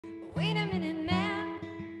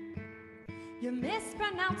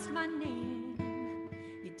mispronounced my name.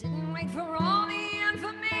 You didn't wait for all the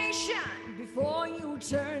information before you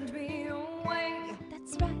turned me away.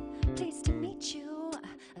 That's right, pleased to meet you.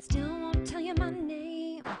 I still won't tell you my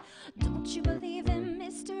name. Don't you believe in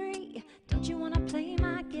mystery? Don't you wanna play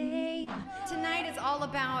my game? Tonight is all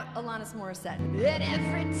about Alanis Morissette. And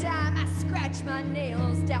every time I scratch my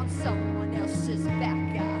nails down someone else's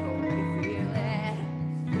back, I hope you feel it.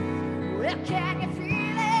 Well, can you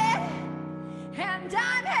feel it? And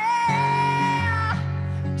I'm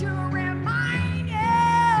here to remind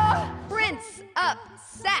you. Prince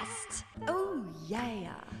obsessed. Oh,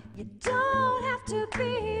 yeah. You don't have to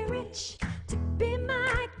be rich to be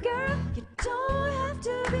my girl. You don't have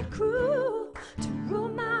to be cruel to rule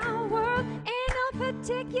my world. Ain't no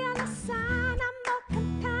particular sign I'm more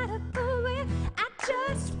compatible with. I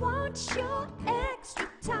just want your extra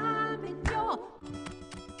time and your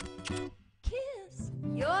kiss.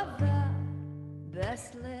 You're the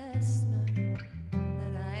best listener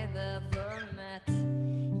that I've ever met.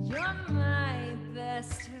 You're my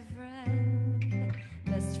best friend,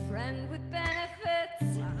 best friend with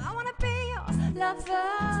benefits. I wanna be your lover.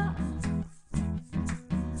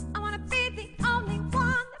 I wanna be the only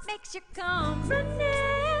one that makes you come running.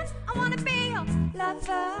 I wanna be your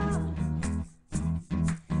lover.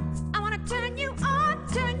 I wanna turn you on,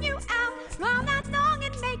 turn you out, all night long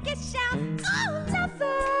and make you shout, oh,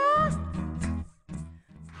 lover.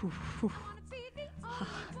 I wanna be the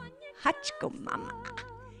only one you Hachko mama.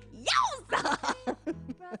 Yowza!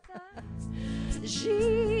 She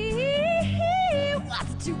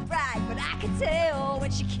wasn't too bright, but I could tell when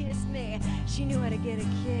she kissed me, she knew how to get a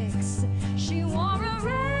kicks. She wore a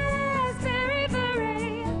raspberry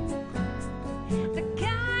beret, the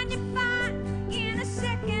kind you find in a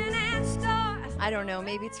second-hand store. I don't know,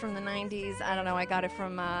 maybe it's from the 90s. I don't know, I got it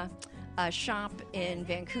from a shop in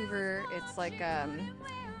Vancouver. It's like,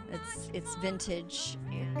 it's vintage.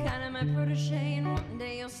 Kind of my protege, and one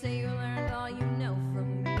day you'll say you learned all you know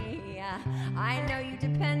from me. I know you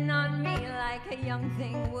depend on me like a young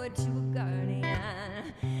thing would to a guardian.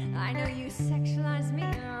 I know you sexualize me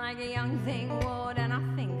like a young thing would, and I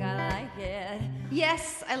think I like it.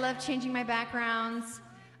 Yes, I love changing my backgrounds.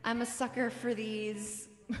 I'm a sucker for these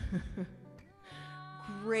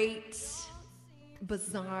great,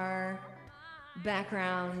 bizarre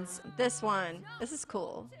backgrounds. This one, this is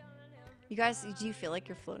cool. You guys, do you feel like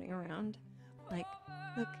you're floating around? Like,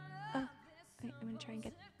 look, oh, wait, I'm gonna try and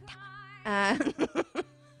get that one.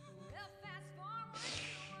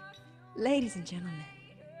 Ladies and gentlemen,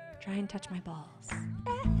 try and touch my balls.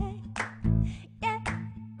 Hey, yeah.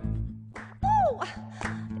 Ooh, I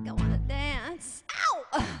think I wanna dance.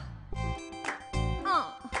 Ow!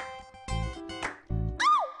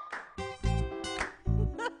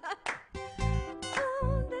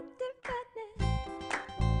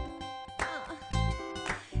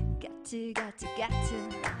 Got to.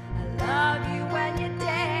 I love you when you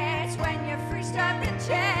dance, when you freestyle the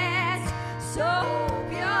chest. So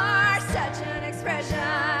pure, such an expression.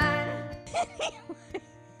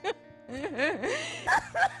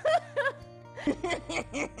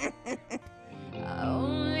 I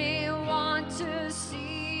only want to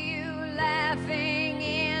see you laughing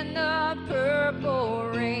in the purple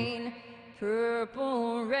rain,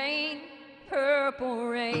 purple rain, purple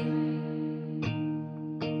rain.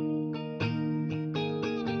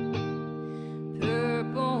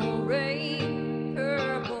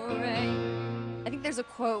 There's a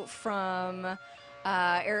quote from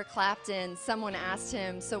Eric Clapton. Someone asked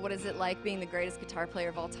him, so what is it like being the greatest guitar player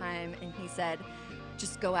of all time? And he said,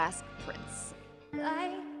 just go ask Prince.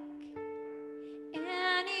 Like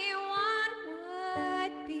anyone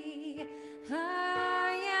would be,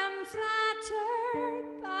 I am flattered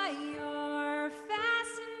by your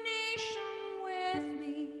fascination with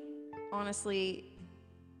me. Honestly,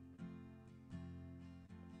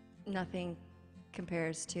 nothing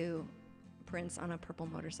compares to Prince on a purple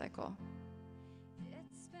motorcycle.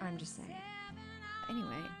 I'm just saying.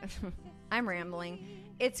 Anyway, I'm rambling.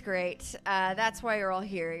 It's great. That's why you're all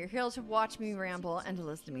here. You're here to watch me ramble and to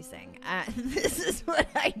listen to me sing. This is what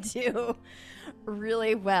I do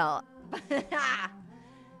really well.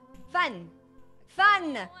 Fun.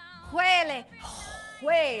 Fun. Wailing.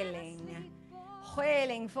 Wailing.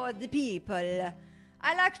 Wailing for the people.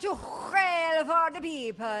 I like to wail for the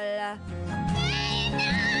people.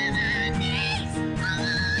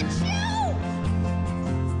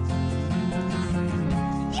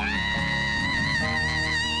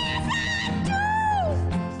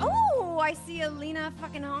 I see a Lena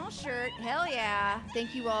fucking Hall shirt. Hell yeah.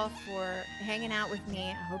 Thank you all for hanging out with me.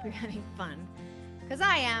 I hope you're having fun. Because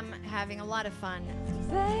I am having a lot of fun.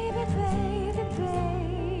 Baby, baby, baby.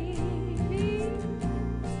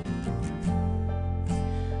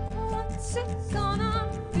 what's it gonna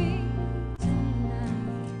be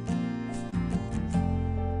tonight?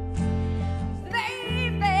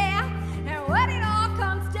 Baby, and what it all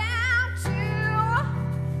comes down to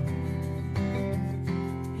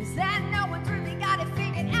is that no one's really got it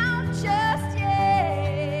figured out just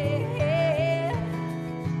yet.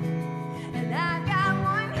 And I got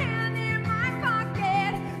one hand in my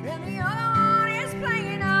pocket, and the other one is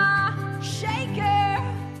playing a shaker.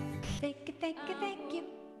 Thank you, thank you, thank you.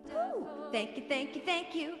 Ooh, thank you, thank you,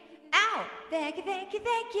 thank you. Ow! Thank you, thank you,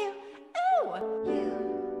 thank you. Ooh! You